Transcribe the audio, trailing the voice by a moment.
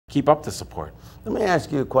keep up the support. Let me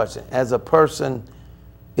ask you a question. As a person,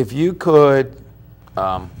 if you could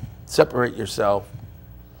separate yourself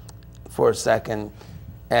for a second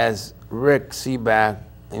as Rick Sebak,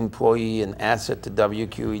 employee and asset to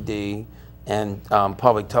WQED and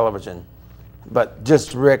public television, but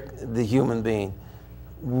just Rick, the human being,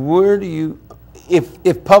 where do you,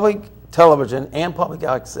 if public television and public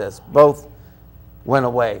access both went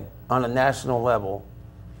away on a national level,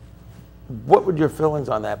 what would your feelings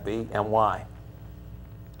on that be and why?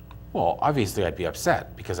 Well, obviously I'd be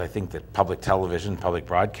upset because I think that public television, public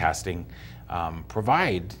broadcasting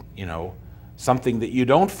provide, something that you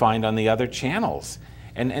don't find on the other channels.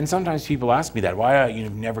 And sometimes people ask me that, why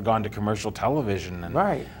you've never gone to commercial television? And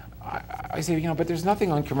right. I say, but there's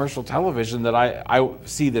nothing on commercial television that I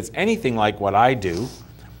see that's anything like what I do.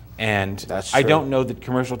 And I don't know that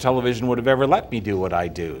commercial television would have ever let me do what I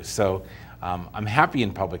do. So I'm happy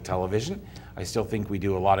in public television. I still think we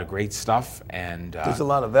do a lot of great stuff, and there's a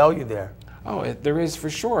lot of value there. Oh, there is for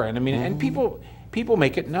sure. And I mean, and people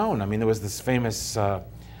make it known. I mean, there was this famous,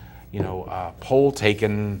 poll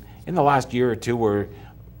taken in the last year or two where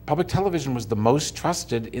public television was the most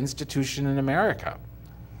trusted institution in America.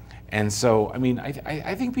 And so, I mean,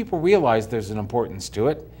 I think people realize there's an importance to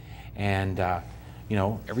it, and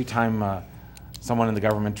every time someone in the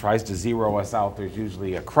government tries to zero us out, there's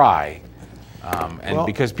usually a cry.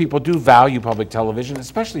 Because people do value public television,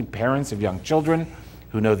 especially parents of young children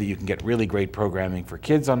who know that you can get really great programming for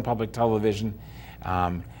kids on public television.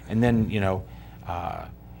 And then,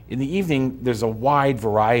 in the evening, there's a wide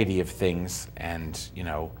variety of things, and,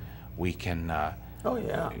 we can...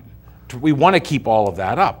 we want to keep all of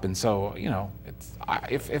that up. And so,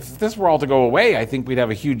 if this were all to go away, I think we'd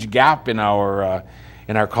have a huge gap in our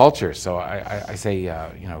culture. So I say,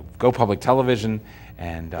 go public television.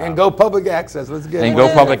 And go public access. Let's get and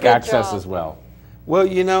go public access as well. Well,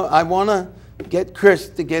 I want to get Chris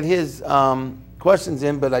to get his questions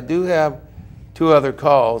in, but I do have 2 other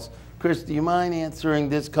calls. Chris, do you mind answering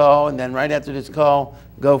this call, and then right after this call,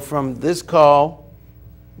 go from this call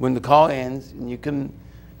when the call ends, and you can,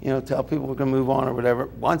 tell people we're going to move on or whatever.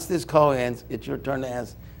 Once this call ends, it's your turn to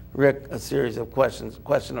ask Rick a series of questions,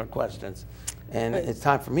 and it's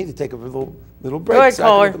time for me to take a little break. Go ahead, so I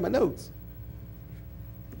can look at my notes.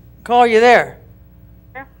 Call, you there?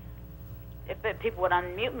 If people would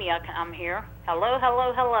unmute me, I'm here. Hello,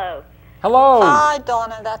 hello, hello. Hello. Hi,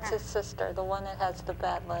 Donna. That's his sister, the one that has the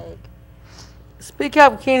bad leg. Speak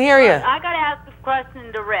up. We can't hear you. I got to ask a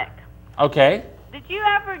question to Rick. Okay.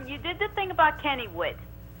 You did the thing about Kennywood.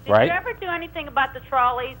 Did right. you ever do anything about the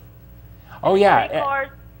trolleys? Oh, yeah. Cars?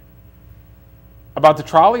 About the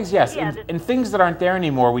trolleys, yes. Yeah, and things that aren't there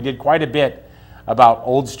anymore, we did quite a bit about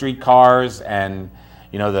old streetcars and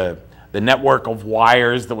the network of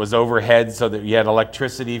wires that was overhead so that you had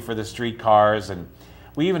electricity for the streetcars. And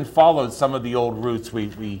we even followed some of the old routes.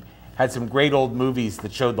 We had some great old movies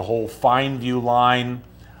that showed the whole Fine View line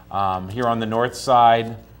here on the north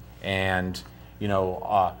side. And,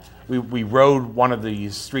 we rode one of the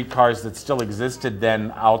streetcars that still existed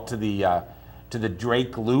then out to the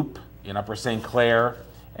Drake Loop in Upper St. Clair.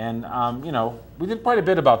 And, we did quite a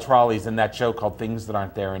bit about trolleys in that show called Things That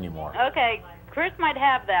Aren't There Anymore. Okay. Chris might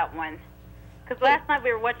have that one, because last night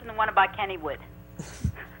we were watching the one about Kennywood.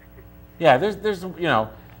 Yeah, there's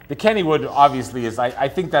the Kennywood obviously is, I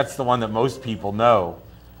think that's the one that most people know.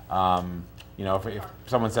 If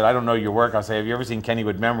someone said, I don't know your work, I'll say, have you ever seen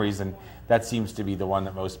Kennywood Memories? And that seems to be the one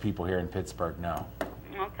that most people here in Pittsburgh know.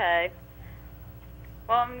 Okay.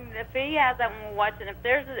 Well, if he has that one, we'll watch it.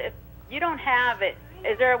 If you don't have it,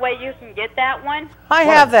 is there a way you can get that one? I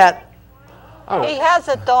have that. Oh. He has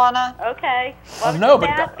it, Donna. Okay. Well, I'm just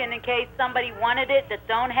asking in case somebody wanted it that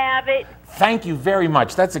don't have it. Thank you very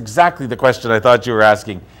much. That's exactly the question I thought you were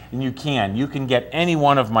asking. And you can get any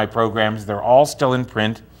one of my programs. They're all still in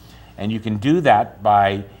print. And you can do that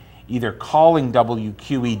by either calling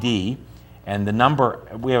WQED, and the number,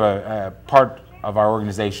 we have a part of our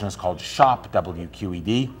organization is called Shop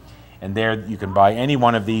WQED. And there you can buy any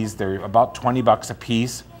one of these. They're about $20 a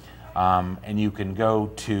piece. And you can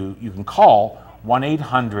call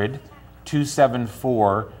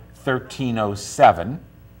 1-800-274-1307.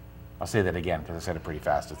 I'll say that again because I said it pretty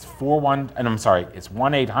fast. It's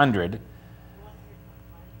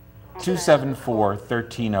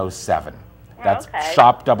 1-800-274-1307. That's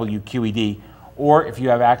Shop WQED. Or if you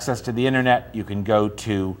have access to the internet, you can go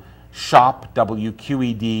to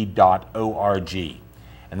shopwqed.org.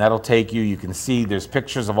 And that'll take you can see there's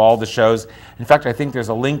pictures of all the shows. In fact, I think there's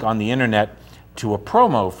a link on the internet to a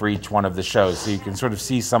promo for each one of the shows. So you can sort of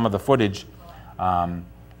see some of the footage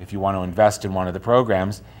if you want to invest in one of the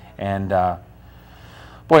programs. And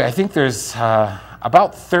Boy, I think there's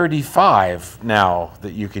about 35 now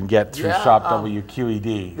that you can get through Shop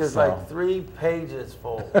WQED. There's so. like 3 pages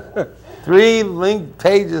full. 3 linked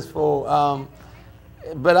pages full.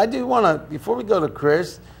 But I do want to, before we go to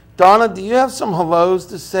Chris, Donna, do you have some hellos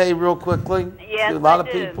to say real quickly Yes, to a lot I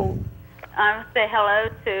of do. people? I want to say hello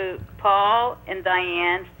to Paul and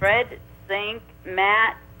Diane, Fred, Zink,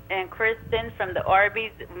 Matt, and Kristen from the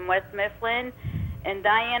Arby's in West Mifflin. And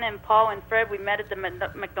Diane and Paul and Fred, we met at the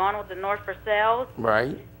McDonald's in North Versailles.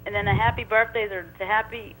 Right. And then the happy birthdays are to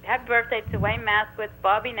happy birthday to Wayne Masquith,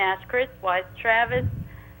 Bobby Nash, Chris Weiss, Travis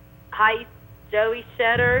Heiss, Joey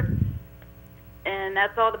Shetter, and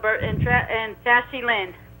that's all the and Tashi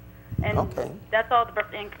Lynn. And Okay. that's all the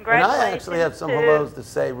birthday. And And congratulations. I actually have some to- hellos to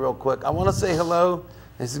say real quick. I want to say hello.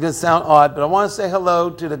 This is going to sound odd, but I want to say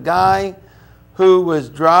hello to the guy who was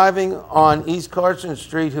driving on East Carson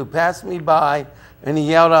Street who passed me by and he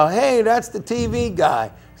yelled out, "Hey, that's the TV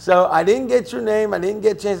guy." So I didn't get your name. I didn't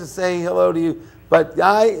get a chance to say hello to you. But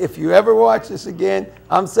guy, if you ever watch this again,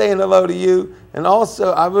 I'm saying hello to you. And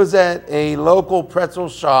also, I was at a local pretzel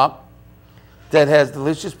shop that has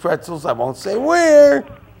delicious pretzels. I won't say where.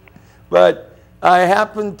 But I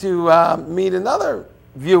happened to meet another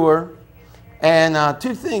viewer, and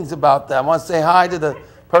 2 things about that. I want to say hi to the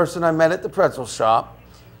person I met at the pretzel shop,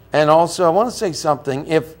 and also I want to say something.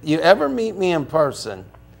 If you ever meet me in person,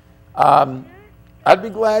 I'd be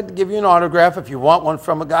glad to give you an autograph if you want one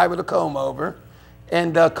from a guy with a comb over.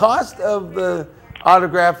 And the cost of the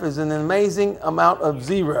autograph is an amazing amount of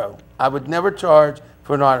 0. I would never charge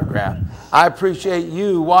for an autograph. I appreciate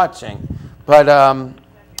you watching, but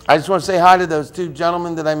I just want to say hi to those 2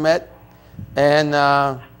 gentlemen that I met. And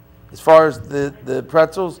as far as the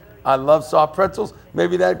pretzels, I love soft pretzels.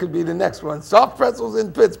 Maybe that could be the next one. Soft pretzels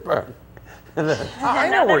in Pittsburgh. I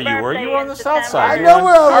know where you were. You were on the south side. I You know were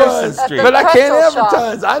where on I Carson was, Street. but I can't Pretzel shop.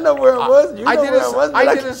 advertise. I know where it was. You know where it was. I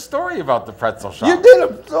but did a story about the pretzel shop. You did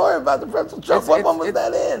a story about the pretzel shop. What one was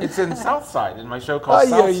that in? It's in Southside, in my show called Oh,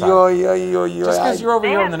 Southside. Just because you're over They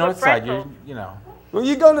here on have the good north side, pretzels. you know. When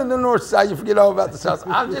you go to the north side, you forget all about the south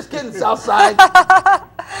side. I'm just kidding, south side.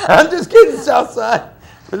 I'm just kidding, south side.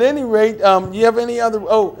 But at any rate, you have any other,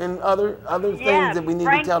 other things that we need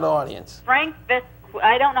to tell the audience? Frank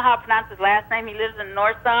I don't know how to pronounce his last name. He lives in the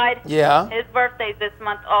north side. Yeah. His birthday's this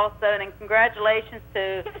month also, and congratulations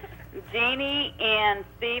to Jeannie and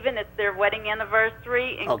Steven. It's their wedding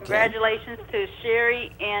anniversary, and Okay. congratulations to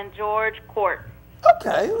Sherry and George Court.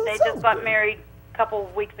 Okay. well, They that just sounds got good. married a couple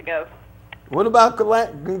of weeks ago. What about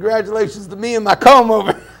congratulations to me and my comb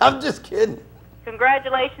over? I'm just kidding.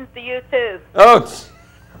 Congratulations to you, too. Oh,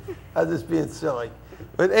 I'm just being silly.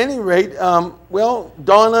 But at any rate, well,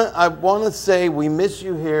 Donna, I want to say we miss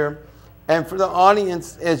you here. And for the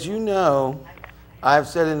audience, as you know, I've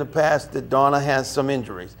said in the past that Donna has some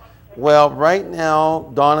injuries. Well, right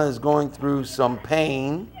now, Donna is going through some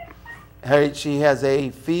pain. She has a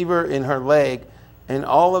fever in her leg. And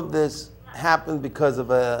all of this happened because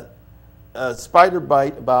of a spider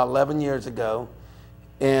bite about 11 years ago.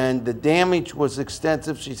 And the damage was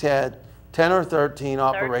extensive. She's had 10 or 13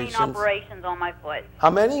 operations. 13 operations on my foot. How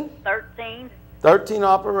many? 13. 13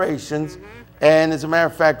 operations. And as a matter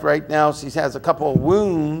of fact, right now she has a couple of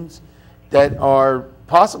wounds that are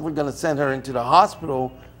possibly going to send her into the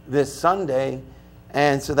hospital this Sunday.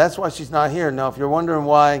 And so that's why she's not here. Now, if you're wondering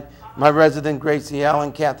why my resident Gracie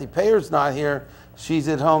Allen, Kathy Payer's not here, she's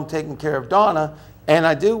at home taking care of Donna. And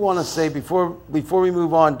I do want to say before we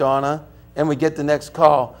move on, Donna, and we get the next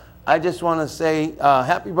call, I just want to say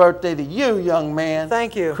happy birthday to you, young man.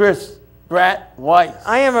 Thank you. Chris Brat Weiss.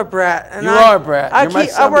 I am a brat. And You are a brat. You're my I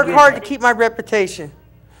son work to hard be. to keep my reputation.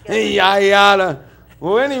 Hey, yada.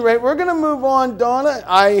 Well, at any rate, we're going to move on, Donna.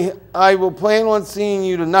 I will plan on seeing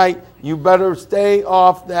you tonight. You better stay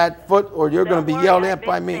off that foot or you're going to be Don't worry, yelled I've at been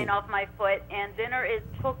by me. staying off my foot, and dinner is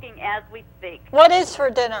cooking as we speak. What is for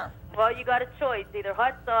dinner? Well, you got a choice, either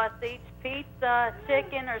hot sausage, pizza,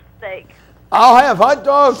 chicken, or steak. I'll have hot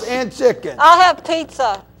dogs and chicken. I'll have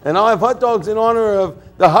pizza. And I'll have hot dogs in honor of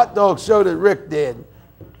the hot dog show that Rick did.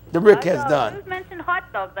 That Rick has done. Who's mentioned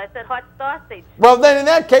hot dogs? I said hot sausage. Well, then in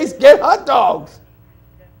that case, get hot dogs.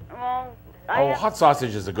 Well, Oh, hot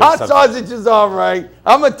sausage is a good Hot substitute. sausage is all right.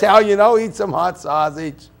 I'm Italian. I'll eat some hot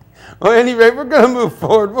sausage. Well, anyway, we're going to move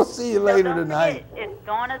forward. We'll see you later don't tonight. forget, it's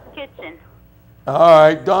Donna's Kitchen. All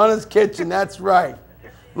right, Donna's Kitchen. That's right.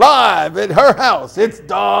 Live at her house. It's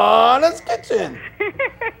Donna's Kitchen.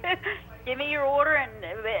 Give me your order, and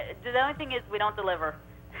the only thing is we don't deliver.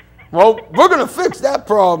 Well, we're going to fix that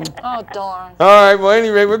problem. Oh, darn. All right, well,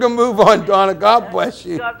 anyway, we're going to move on, Donna. God bless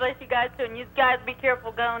you. God bless you guys, too, and you guys be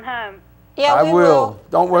careful going home. Yeah, I we will.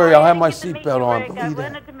 Don't worry, I'll have my Sorry, I didn't get to seatbelt meet you, on. Rick. I Believe that.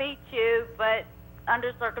 wanted to meet you, but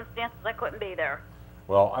under circumstances I couldn't be there.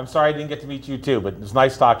 Well, I'm sorry I didn't get to meet you too, but it was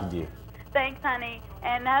nice talking to you. Thanks, honey.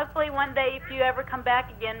 And hopefully one day if you ever come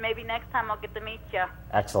back again, maybe next time I'll get to meet you.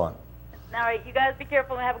 Excellent. All right, you guys be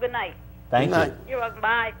careful and have a good night. Thank Good you. night. You're welcome.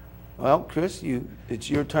 Bye. Well, Chris, it's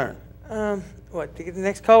your turn. What, to get the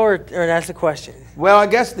next caller or ask a question? Well, I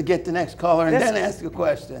guess to get the next caller and Yes. then ask a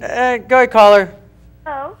question. Go ahead, caller.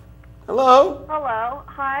 Hello. Hello? Hello.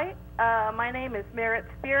 Hi. My name is Merritt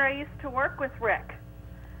Spear. I used to work with Rick,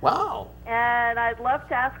 Wow. and I'd love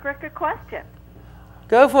to ask Rick a question.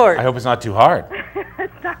 Go for it. I hope it's not too hard.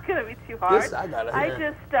 It's not going to be too hard. This I gotta I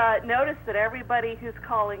hear. just noticed that everybody who's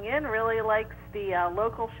calling in really likes the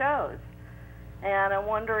local shows, and I'm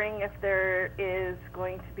wondering if there is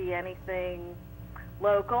going to be anything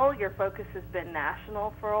local. Your focus has been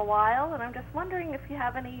national for a while, and I'm just wondering if you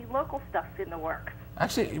have any local stuff in the works.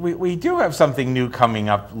 Actually, we do have something new coming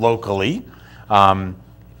up locally, and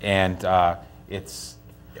it's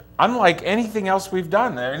unlike anything else we've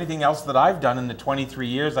done, or anything else that I've done in the 23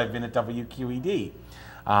 years I've been at WQED.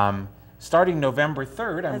 Starting November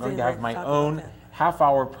 3rd, I'm going to have my own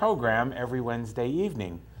half-hour program every Wednesday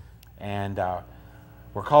evening, and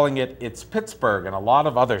we're calling it It's Pittsburgh and a lot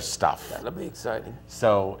of other stuff. That'll be exciting.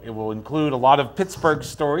 So it will include a lot of Pittsburgh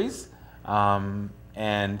stories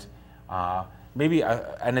and maybe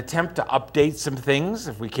an attempt to update some things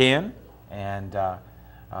if we can, and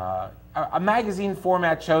a magazine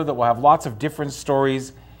format show that will have lots of different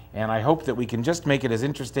stories, and I hope that we can just make it as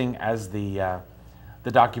interesting as the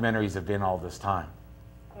documentaries have been all this time.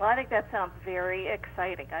 Well, I think that sounds very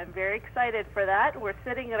exciting. I'm very excited for that. We're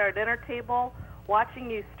sitting at our dinner table watching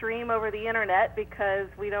you stream over the internet because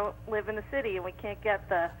we don't live in the city and we can't get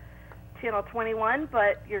the channel 21,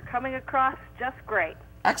 but you're coming across just great.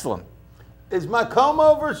 Excellent. Is my comb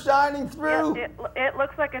over shining through? It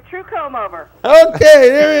looks like a true comb over. Okay,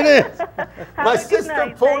 there it is. Have My a good sister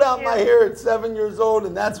night. pulled Thank out you. my hair at 7 years old,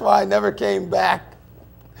 and that's why I never came back.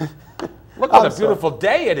 Look what I'm a beautiful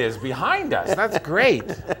day it is behind us. That's great.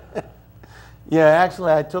 Yeah,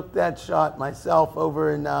 actually, I took that shot myself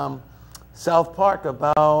over in South Park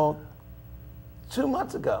about 2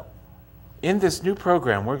 months ago. In this new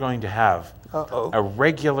program, we're going to have a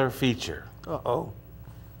regular feature. Uh-oh.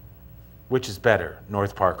 Which is better,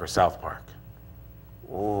 North Park or South Park?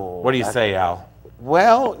 Oh, What do you say, Al?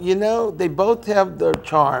 well, you know, they both have their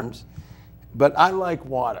charms, but I like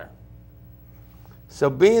water. So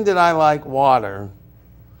being that I like water,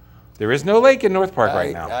 There is no lake in North Park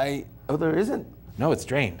right now. Oh, there isn't? No, it's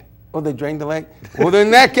drained. Oh, they drained the lake? Well, then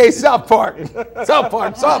in that case, South Park. South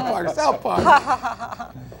Park, South Park, South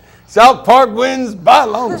Park. South Park wins by a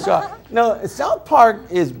long shot. No, South Park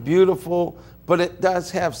is beautiful, but it does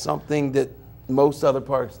have something that most other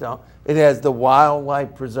parks don't. It has the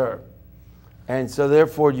wildlife preserve. And so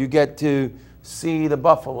therefore you get to see the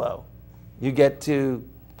buffalo. You get to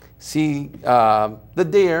see the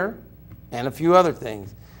deer and a few other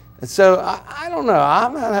things. And so I don't know,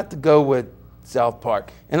 I'm gonna have to go with South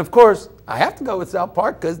Park. And of course, I have to go with South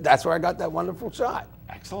Park because that's where I got that wonderful shot.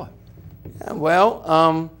 Excellent. Yeah, well,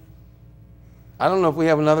 I don't know if we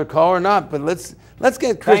have another call or not, but let's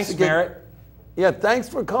get Chris Thanks, to get. Merritt. Yeah, thanks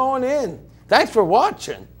for calling in. Thanks for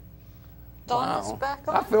watching. Donna's back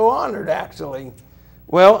on? I feel honored, actually.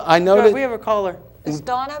 Well, I know that. We have a caller. Is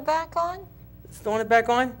Donna back on? Is Donna back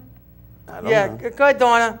on? I don't Yeah, know. go ahead,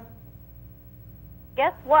 Donna.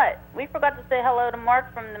 Guess what? We forgot to say hello to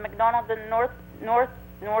Mark from the McDonald's in North Versailles.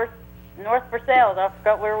 I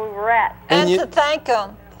forgot where we were at. And you- to thank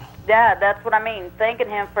him. Yeah, that's what I mean. Thanking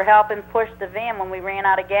him for helping push the van when we ran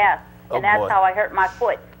out of gas. Oh, And that's boy. how I hurt my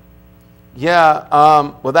foot. Yeah,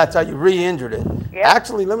 well, that's how you re-injured it. Yep.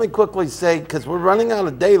 Actually, let me quickly say, because we're running out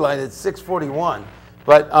of daylight at 6:41,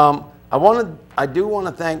 but I do want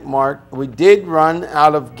to thank Mark. We did run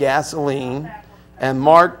out of gasoline, and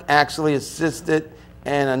Mark actually assisted,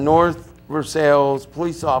 and a North Versailles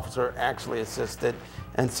police officer actually assisted,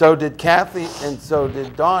 and so did Kathy, and so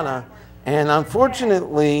did Donna. And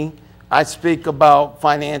unfortunately, I speak about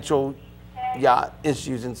financial yacht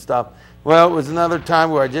issues and stuff. Well, it was another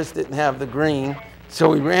time where I just didn't have the green, so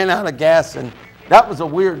we ran out of gas, and that was a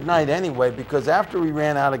weird night anyway, because after we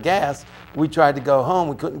ran out of gas, we tried to go home.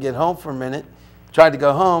 We couldn't get home for a minute, tried to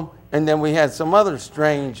go home, and then we had some other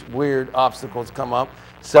strange, weird obstacles come up.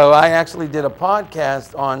 So I actually did a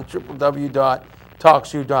podcast on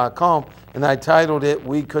www.talkshoe.com, and I titled it,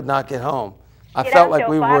 We Could Not Get Home. I Get felt out like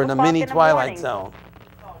till we 5 were in a o'clock mini in the Twilight morning. Zone.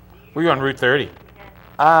 Were you on Route 30?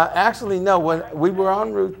 Actually, no. When we were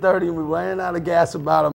on Route 30, we ran out of gas about a